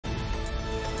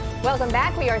Welcome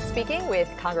back. We are speaking with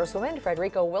Congresswoman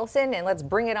Frederica Wilson, and let's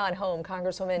bring it on home,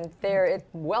 Congresswoman.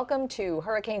 Welcome to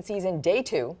hurricane season day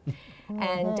 2.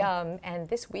 And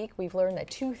this week we've learned that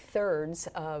 2/3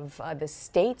 of the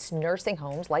state's nursing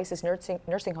homes, licensed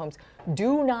nursing homes,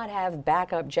 do not have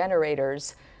backup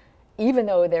generators, even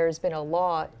though there's been a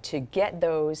law to get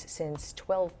those since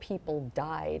 12 people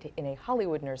died in a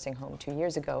Hollywood nursing home 2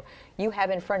 years ago. You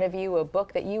have in front of you a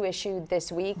book that you issued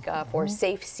this week for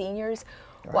Safe Seniors.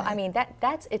 Right. Well, I mean,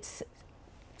 it's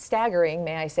staggering,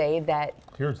 may I say, that,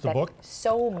 book.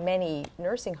 So many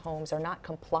nursing homes are not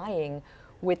complying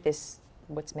with this,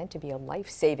 what's meant to be a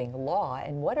life-saving law.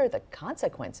 And what are the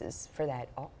consequences for that?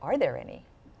 Are there any?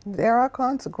 There are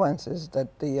consequences.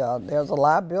 That there's a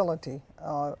liability,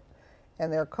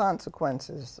 and there are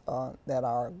consequences that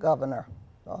our governor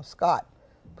Scott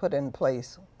put in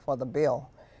place for the bill,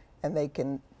 and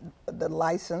the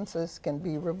licenses can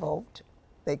be revoked.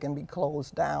 They can be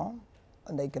closed down,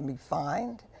 and they can be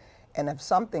fined. And if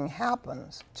something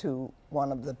happens to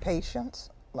one of the patients,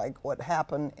 like what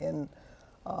happened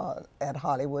at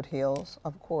Hollywood Hills,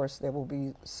 of course there will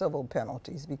be civil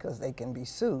penalties because they can be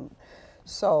sued.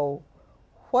 So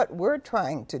what we're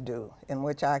trying to do, in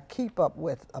which I keep up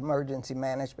with emergency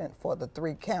management for the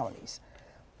 3 counties,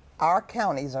 our 3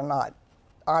 counties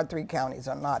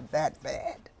are not that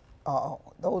bad.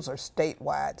 Those are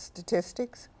statewide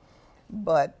statistics.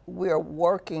 But we're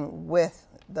working with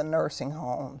the nursing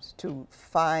homes to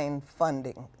find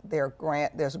funding. There's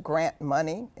grant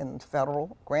money, in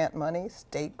federal grant money,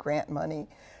 state grant money,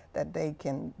 that they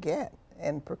can get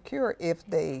and procure if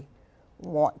they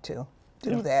want to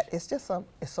do that. It's just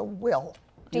it's a will.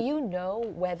 Do you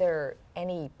know whether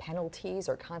any penalties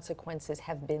or consequences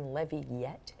have been levied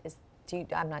yet?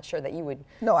 I'm not sure that you would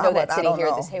know that sitting here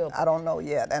at this table. I don't know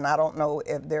yet, and I don't know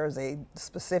if there's a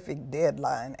specific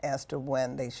deadline as to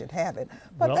when they should have it.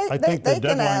 But well, they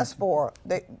can ask for,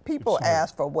 people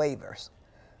ask for waivers.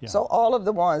 Yeah. So all of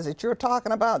the ones that you're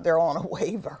talking about, they're on a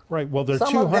waiver. Right, well, there are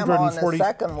Some of them are on the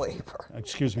second waiver.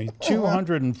 Excuse me,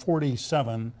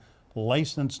 247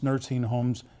 licensed nursing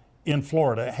homes in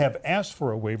Florida have asked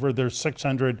for a waiver. There's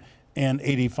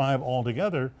 685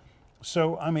 altogether.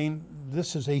 So, I mean,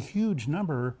 this is a huge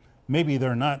number. Maybe there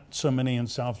are not so many in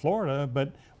South Florida,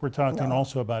 but we're talking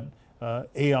also about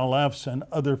ALFs and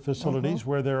other facilities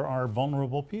where there are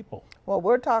vulnerable people. Well,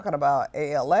 we're talking about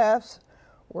ALFs,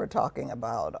 we're talking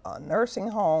about nursing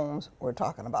homes, we're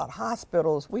talking about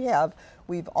hospitals.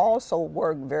 We've also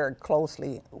worked very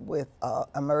closely with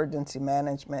emergency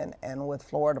management and with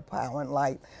Florida Power and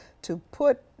Light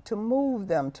to move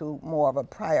them to more of a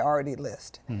priority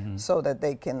list so that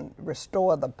they can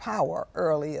restore the power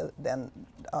earlier than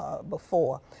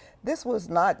before. This was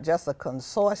not just a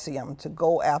consortium to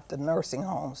go after nursing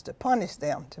homes, to punish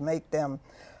them, to make them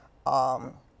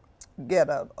get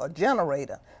a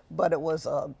generator, but it was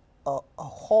a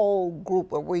whole group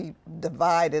where we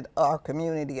divided our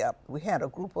community up. We had a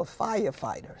group of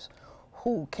firefighters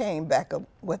who came back up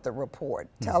with a report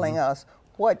telling us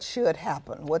what should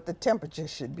happen, what the temperature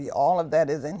should be. All of that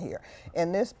is in here.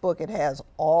 In this book, it has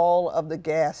all of the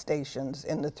gas stations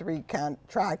in the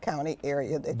tri-county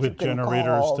area that you can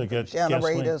call, to get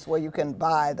generators gasoline. Where you can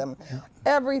buy them.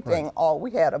 Everything.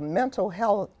 We had a mental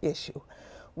health issue.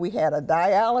 We had a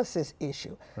dialysis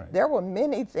issue. There were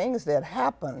many things that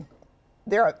happened.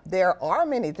 There are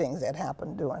many things that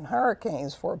happen during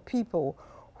hurricanes for people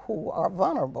who are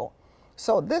vulnerable.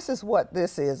 So this is what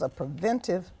this is, a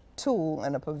preventive tool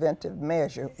and a preventive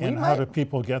measure. And how do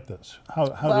people get this? How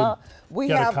do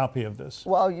get a copy of this?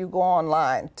 Well, you go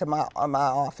online to my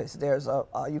office. There's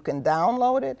you can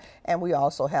download it, and we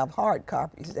also have hard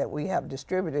copies that we have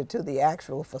distributed to the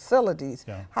actual facilities.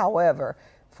 However,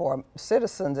 for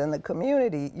citizens in the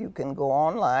community, you can go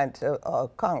online to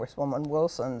Congresswoman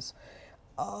Wilson's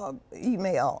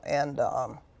email and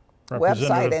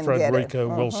website and Frederica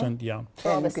Wilson,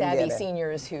 For all the savvy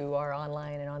seniors who are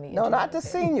online and on the internet. No, not the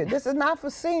seniors. This is not for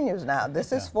seniors now.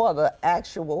 This is for the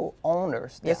actual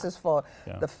owners. This is for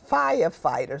the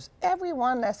firefighters,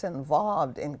 everyone that's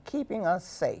involved in keeping us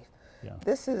safe.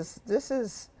 This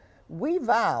is, we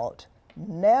vowed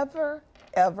never,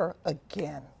 ever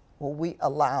again will we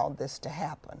allow this to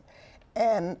happen.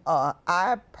 And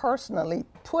I personally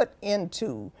put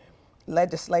into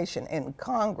legislation in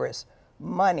Congress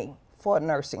money for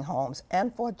nursing homes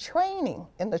and for training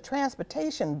in the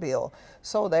transportation bill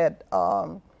so that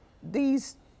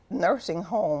these nursing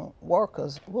home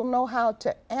workers will know how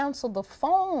to answer the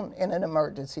phone in an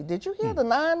emergency. Did you hear the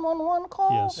 911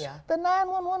 call? Yes. Yeah. The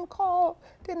 911 call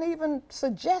didn't even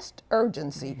suggest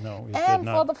urgency. No, it and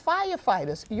did not. for the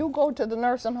firefighters, you go to the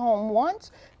nursing home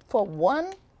once for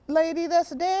one lady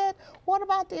that's dead? What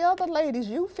about the other ladies?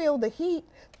 You feel the heat.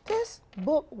 This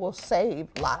book will save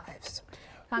lives.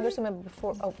 Congresswoman,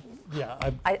 before, Yeah.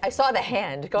 I saw the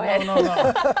hand. Go ahead. No.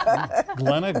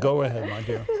 Glenna, go ahead, my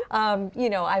dear. You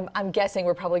know, I'm guessing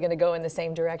we're probably going to go in the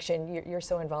same direction. You're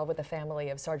so involved with the family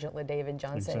of Sergeant LaDavid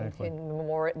Johnson. Exactly.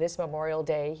 This Memorial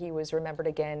Day, he was remembered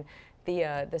again.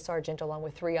 The sergeant, along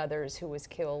with 3 others, who was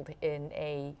killed in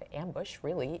a ambush,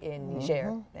 really, in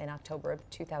Niger in October of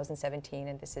 2017.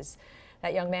 And this is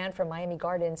that young man from Miami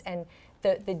Gardens. And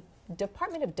the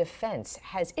Department of Defense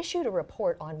has issued a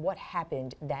report on what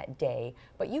happened that day,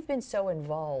 but you've been so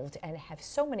involved and have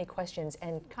so many questions.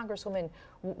 And Congresswoman,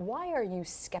 why are you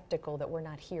skeptical that we're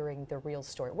not hearing the real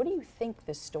story? What do you think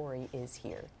the story is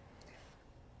here?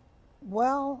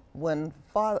 Well, when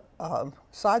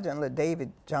Sergeant LaDavid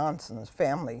Johnson's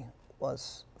family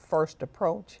was first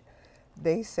approached,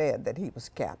 they said that he was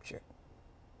captured.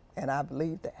 And I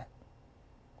believe that.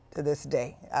 To this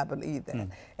day, I believe that.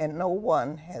 And no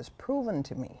one has proven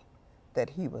to me that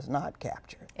he was not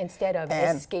captured. Instead of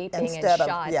escaping and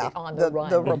shot on the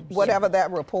run. Whatever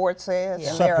that report says.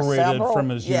 And Separated from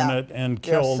his unit and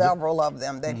killed. There are several of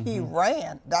them that he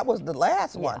ran. That was the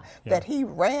last one. That he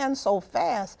ran so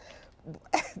fast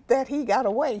that he got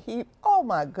away. Oh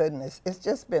my goodness, it's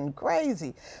just been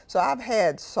crazy. So I've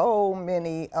had so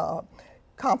many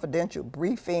confidential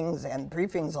briefings and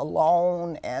briefings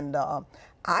alone, and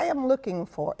I am looking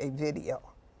for a video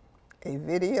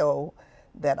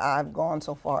that I've gone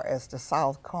so far as to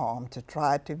Southcom to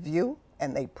try to view,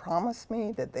 and they promised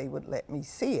me that they would let me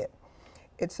see it.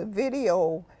 It's a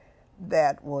video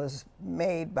that was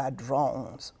made by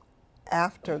drones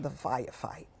after the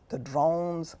firefight. The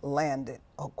drones landed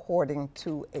according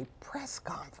to a press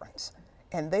conference,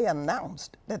 and they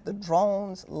announced that the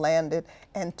drones landed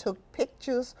and took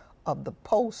pictures of the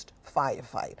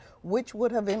post-firefight, which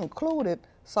would have included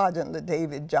Sergeant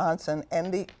LaDavid Johnson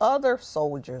and the other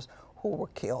soldiers who were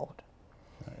killed.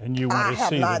 And you want to see the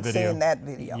video? I have not seen that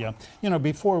video. Yeah. You know,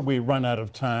 before we run out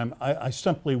of time,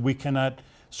 we cannot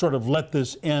sort of let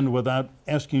this end without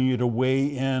asking you to weigh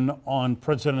in on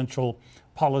presidential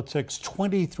politics.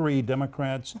 23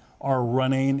 Democrats are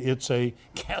running. It's a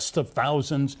cast of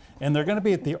thousands, and they're going to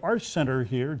be at the Arts Center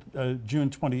here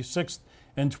June 26th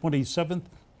and 27th.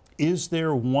 Is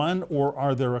there one, or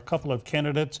are there a couple of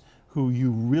candidates who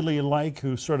you really like,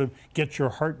 who sort of get your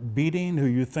heart beating, who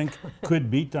you think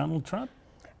could beat Donald Trump?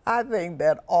 I think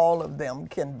that all of them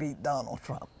can beat Donald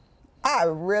Trump. I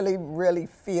really, really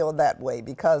feel that way,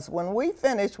 because when we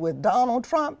finish with Donald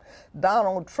Trump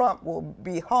will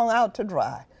be hung out to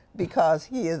dry, because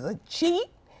he is a cheat,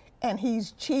 and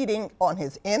he's cheating on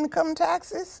his income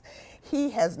taxes.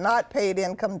 He has not paid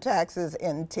income taxes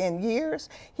in 10 years.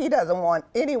 He doesn't want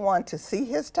anyone to see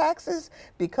his taxes,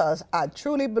 because I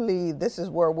truly believe this is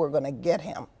where we're going to get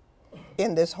him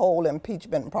in this whole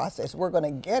impeachment process. We're going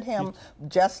to get him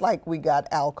just like we got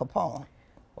Al Capone.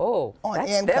 Oh, on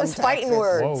that's fighting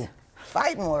words. Whoa.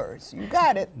 Fighting words. You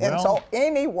got it. Well, and so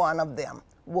any one of them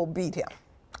will beat him.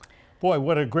 Boy,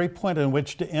 what a great point on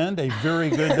which to end. A very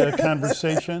good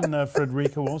conversation,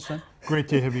 Frederica Wilson. Great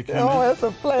to have you come in. Oh, it's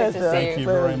a pleasure. Good to see Thank you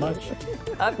very much.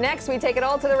 Up next, we take it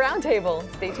all to the round table.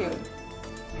 Stay tuned.